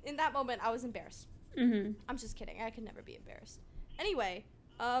 In that moment, I was embarrassed. Mm-hmm. I'm just kidding. I could never be embarrassed. Anyway,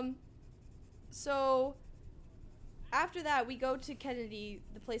 so after that, we go to Kennedy,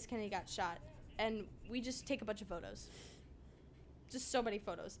 the place Kennedy got shot, and we just take a bunch of photos. Just so many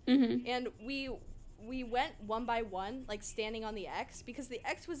photos. Mm-hmm. And we went one by one, like standing on the X, because the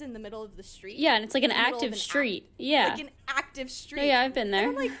X was in the middle of the street. Yeah, and it's like an active street. Yeah. Like an active street. Oh, yeah, I've been there. And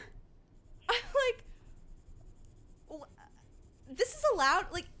I'm like, this is allowed?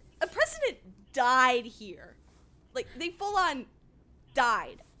 Like, a president died here. Like, they full on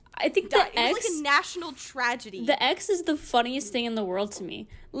died. I think died. the X... It was like a national tragedy. The X is the funniest thing in the world to me.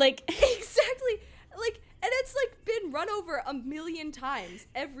 Like... Exactly. Like, And it's like been run over a million times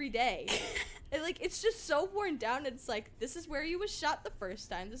every day. And like it's just so worn down. It's like, this is where you was shot the first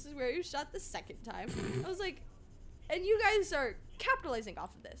time. This is where you was shot the second time. I was like, and you guys are capitalizing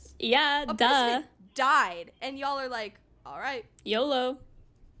off of this. Yeah, A duh. person died, and y'all are like, all right. YOLO.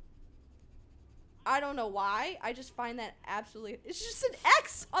 I don't know why. I just find that absolutely. It's just an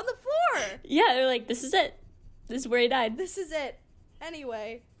X on the floor. Yeah, they're like, this is it. This is where he died. This is it.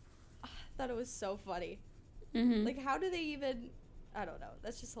 Anyway, I thought it was so funny. Mm-hmm. Like, how do they even? I don't know.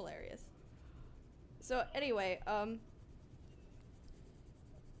 That's just hilarious. So anyway,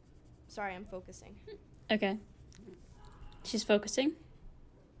 sorry, I'm focusing. Okay. She's focusing.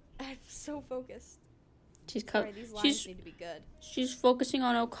 I'm so focused. She's Sorry, these lines need to be good. She's focusing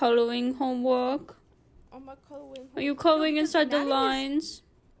on her coloring homework. On my coloring. Are you coloring No, inside the anatomy lines?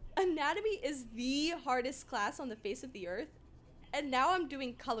 Anatomy is the hardest class on the face of the earth, and now I'm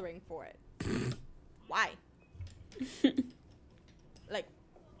doing coloring for it. Why? Like,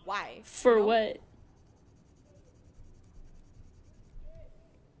 why? For You know? what?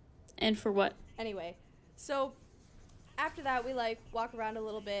 And for what? Anyway, so after that, we like walk around a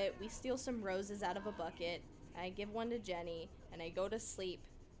little bit. We steal some roses out of a bucket. And I give one to Jenny, and I go to sleep.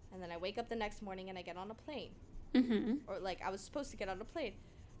 And then I wake up the next morning and I get on a plane. Mm-hmm. Or like I was supposed to get on a plane.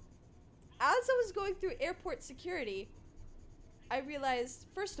 As I was going through airport security, I realized,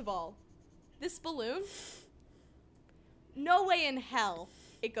 first of all, this balloon, no way in hell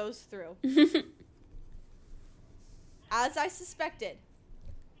it goes through. As I suspected,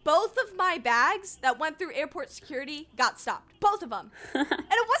 both of my bags that went through airport security got stopped. Both of them. And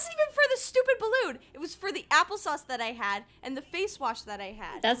it wasn't even for the stupid balloon. It was for the applesauce that I had and the face wash that I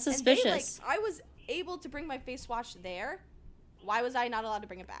had. That's And suspicious. I was able to bring my face wash there. Why was I not allowed to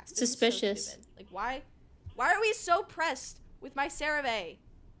bring it back? This is so Suspicious. stupid. Like, why are we so pressed with my CeraVe?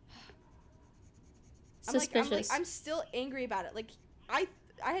 Suspicious. I'm still angry about it. Like, I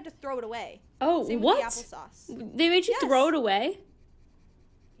had to throw it away. Oh, Same what? with the applesauce. They made you Yes. throw it away?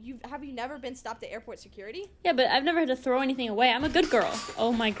 Have you never been stopped at airport security? Yeah, but I've never had to throw anything away. I'm a good girl.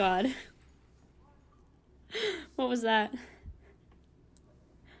 Oh my god. What was that?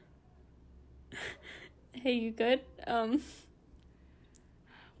 Hey, you good?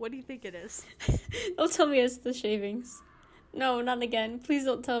 What do you think it is? Don't tell me it's the shavings. No, not again. Please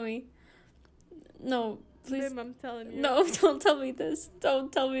don't tell me. No, please. Bim, I'm telling you. No, don't tell me this.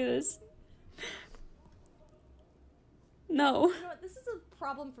 Don't tell me this. No. You know what? This is a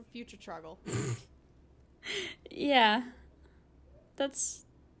problem for future Truggle. Yeah. That's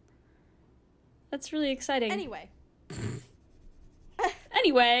really exciting. Anyway.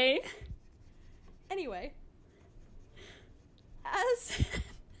 Anyway. As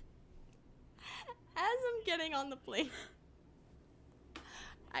I'm getting on the plane,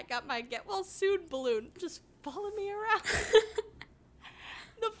 I got my get well soon balloon just following me around.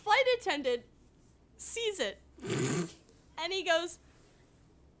 The flight attendant sees it. And he goes,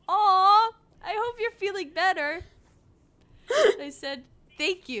 "Aw, I hope you're feeling better." I said,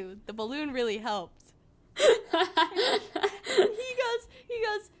 "Thank you. The balloon really helped." He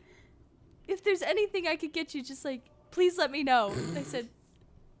goes, "If there's anything I could get you, just like, please let me know." And I said,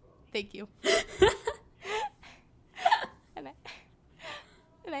 "Thank you." and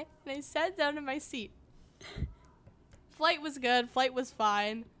I sat down in my seat. Flight was good. Flight was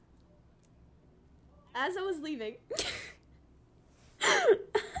fine. As I was leaving,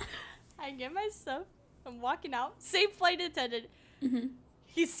 I get my stuff. I'm walking out. Same flight attendant. Mm-hmm.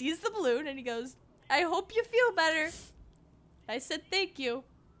 He sees the balloon and he goes, "I hope you feel better." I said, "Thank you."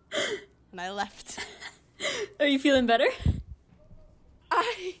 And I left. Are you feeling better?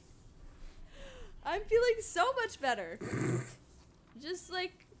 I'm feeling so much better. Just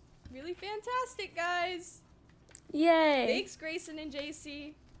like really fantastic, guys. Yay. Thanks, Grayson and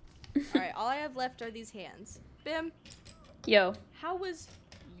JC. All right, all I have left are these hands. Bim, Yo. how was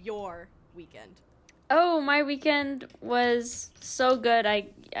your weekend? Oh, my weekend was so good.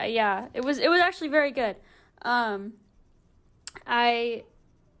 Yeah, it was actually very good. On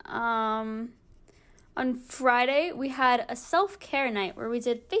Friday we had a self-care night where we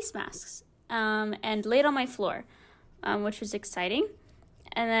did face masks, and laid on my floor, which was exciting.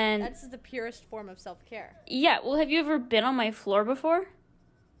 And then That's the purest form of self-care. yeah, well, have you ever been on my floor before?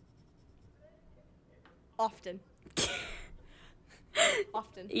 Often.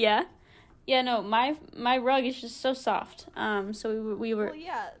 Often. Yeah. Yeah, no, my rug is just so soft. So we were Well,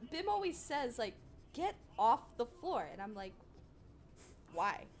 yeah, Bim always says, like, get off the floor. And I'm like,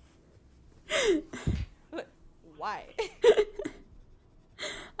 why? Why?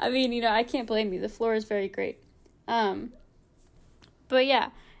 I mean, I can't blame you. The floor is very great. But yeah,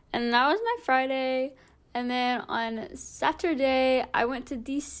 and that was my Friday. And then on Saturday, I went to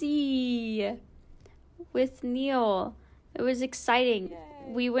DC with Neil. It was exciting. Yay.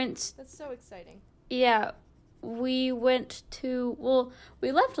 We went, That's so exciting. yeah, we went to, well,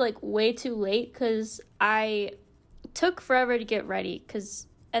 we left like way too late because I took forever to get ready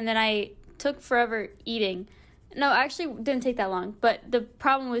and then I took forever eating. No, actually it didn't take that long, but the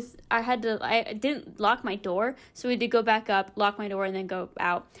problem was I didn't lock my door, so we had to go back up, lock my door, and then go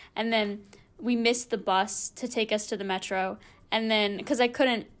out. And then we missed the bus to take us to the metro, and then, because I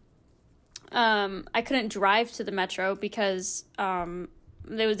couldn't drive to the metro because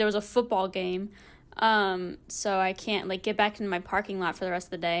there was a football game, so I can't like get back into my parking lot for the rest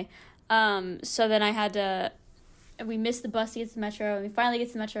of the day. So then we missed the bus to get to the metro, and we finally get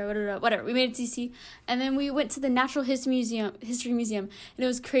to the metro, whatever. We made it to DC, and then we went to the Natural History Museum, and it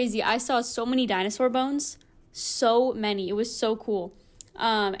was crazy. I saw so many dinosaur bones, so many. It was so cool.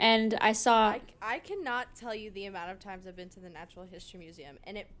 And I saw... I cannot tell you the amount of times I've been to the Natural History Museum,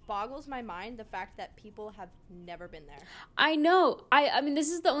 and it boggles my mind the fact that people have never been there. I know. I mean,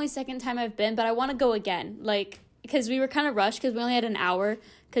 this is the only second time I've been, but I want to go again. Like, because we were kind of rushed because we only had an hour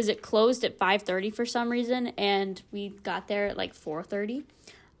because it closed at 5:30 for some reason, and we got there at like 4:30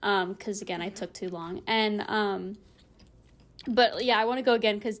 because, again, I took too long. And, but, yeah, I want to go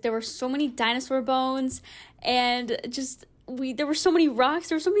again because there were so many dinosaur bones and just... there were so many rocks,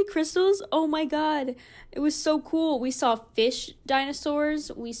 there were so many crystals. Oh my god, it was so cool. We saw fish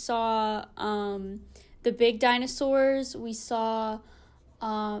dinosaurs, we saw the big dinosaurs, we saw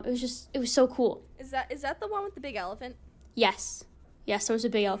it was so cool. Is that the one with the big elephant? Yes, there was a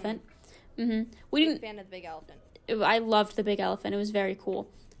big elephant. We didn't fan of the big elephant. I loved the big elephant. It was very cool.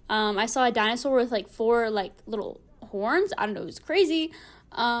 I saw a dinosaur with like 4 like little horns. I don't know, it was crazy.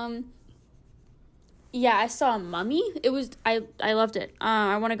 Yeah, I saw a mummy. I loved it.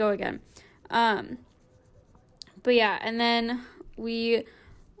 I want to go again. But yeah, and then we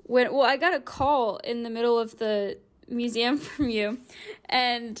went, I got a call in the middle of the museum from you,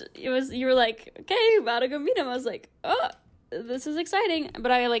 and you were like, okay, about to go meet him. I was like, oh, this is exciting.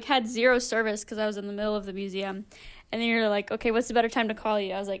 But I like had 0 service because I was in the middle of the museum. And then you're like, okay, what's the better time to call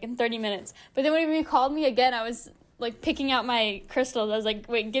you? I was like, in 30 minutes. But then whenever you called me again, I was like picking out my crystals. I was like,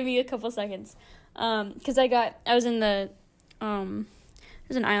 wait, give me a couple seconds. Because I was in there's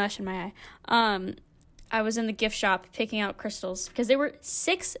an eyelash in my eye. I was in the gift shop picking out crystals because they were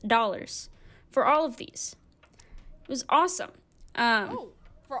 $6 for all of these. It was awesome.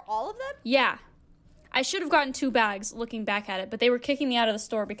 For all of them? Yeah. I should have gotten 2 bags looking back at it, but they were kicking me out of the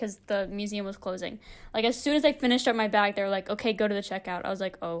store because the museum was closing. Like, as soon as I finished up my bag, they were like, okay, go to the checkout. I was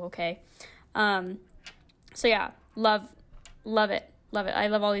like, oh, okay. So yeah, love it. Love it. I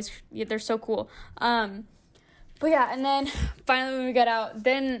love all these. Yeah, they're so cool. But yeah, and then finally when we got out,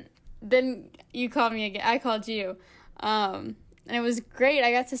 then you called me again. I called you. And it was great.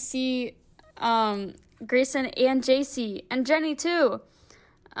 I got to see Grayson and JC and Jenny too.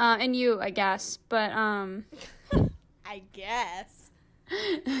 And you, I guess. But I guess.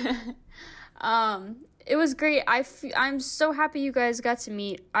 It was great. I'm so happy you guys got to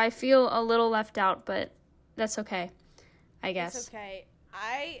meet. I feel a little left out, but that's okay. I guess. It's okay.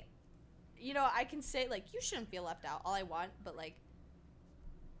 I can say, like, you shouldn't feel left out all I want, but, like,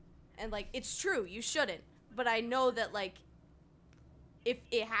 and, like, it's true, you shouldn't. But I know that, like, if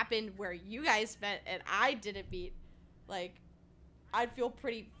it happened where you guys met and I didn't meet, like, I'd feel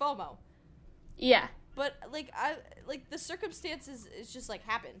pretty FOMO. Yeah. But, like, the circumstances, it's just, like,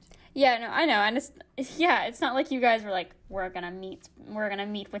 happened. Yeah, no, I know. And it's not like you guys were like, we're gonna meet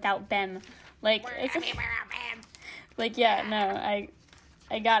without them. Like, it's like, yeah, no,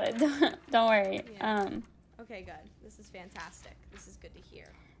 I got it. Don't worry. Yeah. Okay, good. This is fantastic. This is good to hear.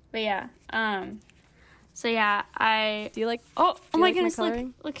 But yeah, so yeah, Do you like? Oh my like goodness! my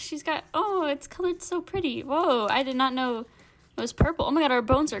Look, she's got. Oh, it's colored so pretty. Whoa, I did not know it was purple. Oh my god, our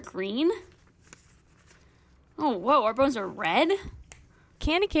bones are green. Oh, whoa, our bones are red.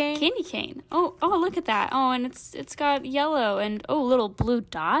 Candy cane. Candy cane. Oh, look at that. Oh, and it's got yellow and little blue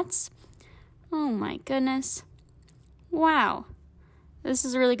dots. Oh my goodness. Wow. This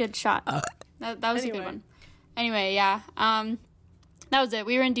is a really good shot. That was a good one. Anyway, yeah. That was it.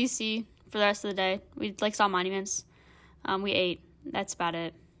 We were in DC for the rest of the day. We saw monuments. We ate. That's about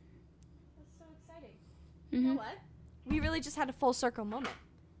it. That's so exciting. You know what? We really just had a full circle moment.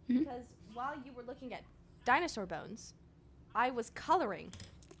 Because while you were looking at dinosaur bones, I was coloring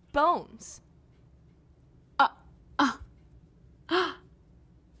bones.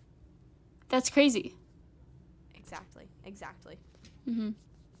 That's crazy. Exactly.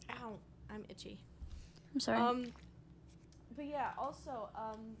 Ow, I'm itchy. I'm sorry. But yeah, also,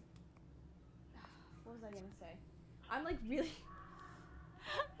 what was I gonna say? I'm like really,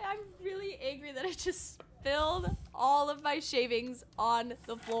 I'm really angry that I just spilled all of my shavings on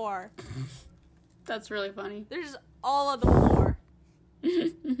the floor. That's really funny. They're just all on the floor.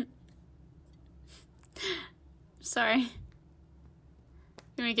 Sorry.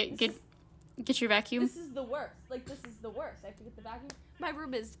 Let me get your vacuum. This is the worst. Like, this is the worst. I have to get the vacuum. My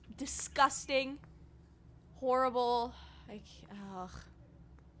room is disgusting, horrible. Ugh.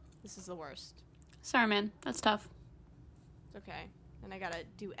 This is the worst. Sorry, man. That's tough. It's okay. And I gotta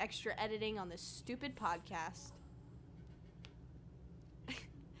do extra editing on this stupid podcast.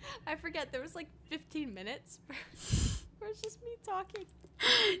 I forget, there was like 15 minutes where it's just me talking.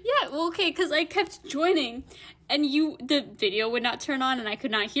 Yeah, well, okay, because I kept joining, and the video would not turn on, and I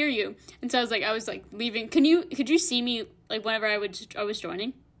could not hear you, and so I was like leaving. Could you see me like whenever I was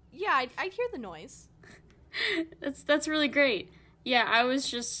joining? Yeah, I'd hear the noise. That's really great. Yeah, I was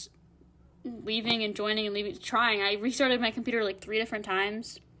just leaving and joining and leaving, trying. I restarted my computer like 3 different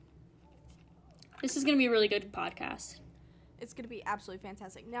times. This is gonna be a really good podcast. It's gonna be absolutely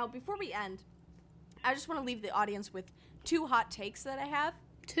fantastic. Now, before we end, I just want to leave the audience with 2 hot takes that I have.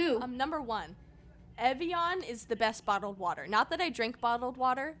 2. Number 1, Evian is the best bottled water. Not that I drink bottled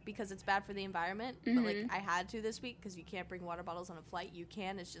water because it's bad for the environment, but like I had to this week because you can't bring water bottles on a flight. You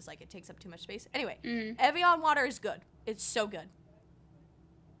can, it's just like it takes up too much space. Anyway, Evian water is good. It's so good.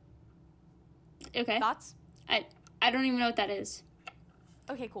 Okay. Thoughts? I don't even know what that is.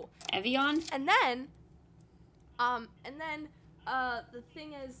 Okay, cool. Evian? And then the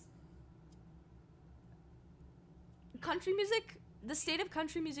thing is, country music, the state of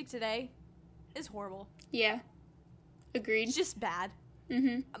country music today is horrible. Yeah. Agreed. It's just bad.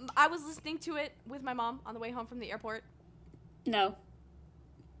 Mm-hmm. I was listening to it with my mom on the way home from the airport. No.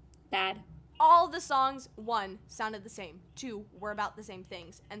 Bad. All the songs, 1, sounded the same. 2, were about the same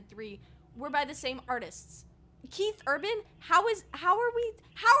things. And 3, were by the same artists. Keith Urban, how are we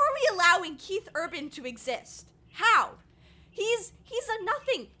allowing Keith Urban to exist? How? He's a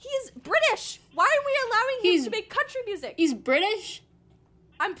nothing. He's British. Why are we allowing him to make country music? He's British?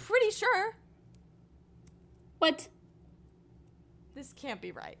 I'm pretty sure. What? This can't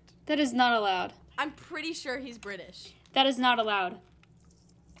be right. That is not allowed. I'm pretty sure he's British. That is not allowed.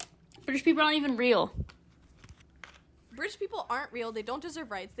 British people aren't even real. British people aren't real. They don't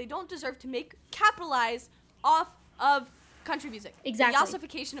deserve rights. They don't deserve to capitalize off of country music. Exactly. The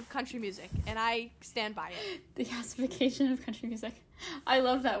yassification of country music. And I stand by it. The yassification of country music. I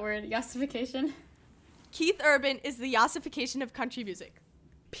love that word, yassification. Keith Urban is the yassification of country music.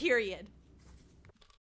 Period.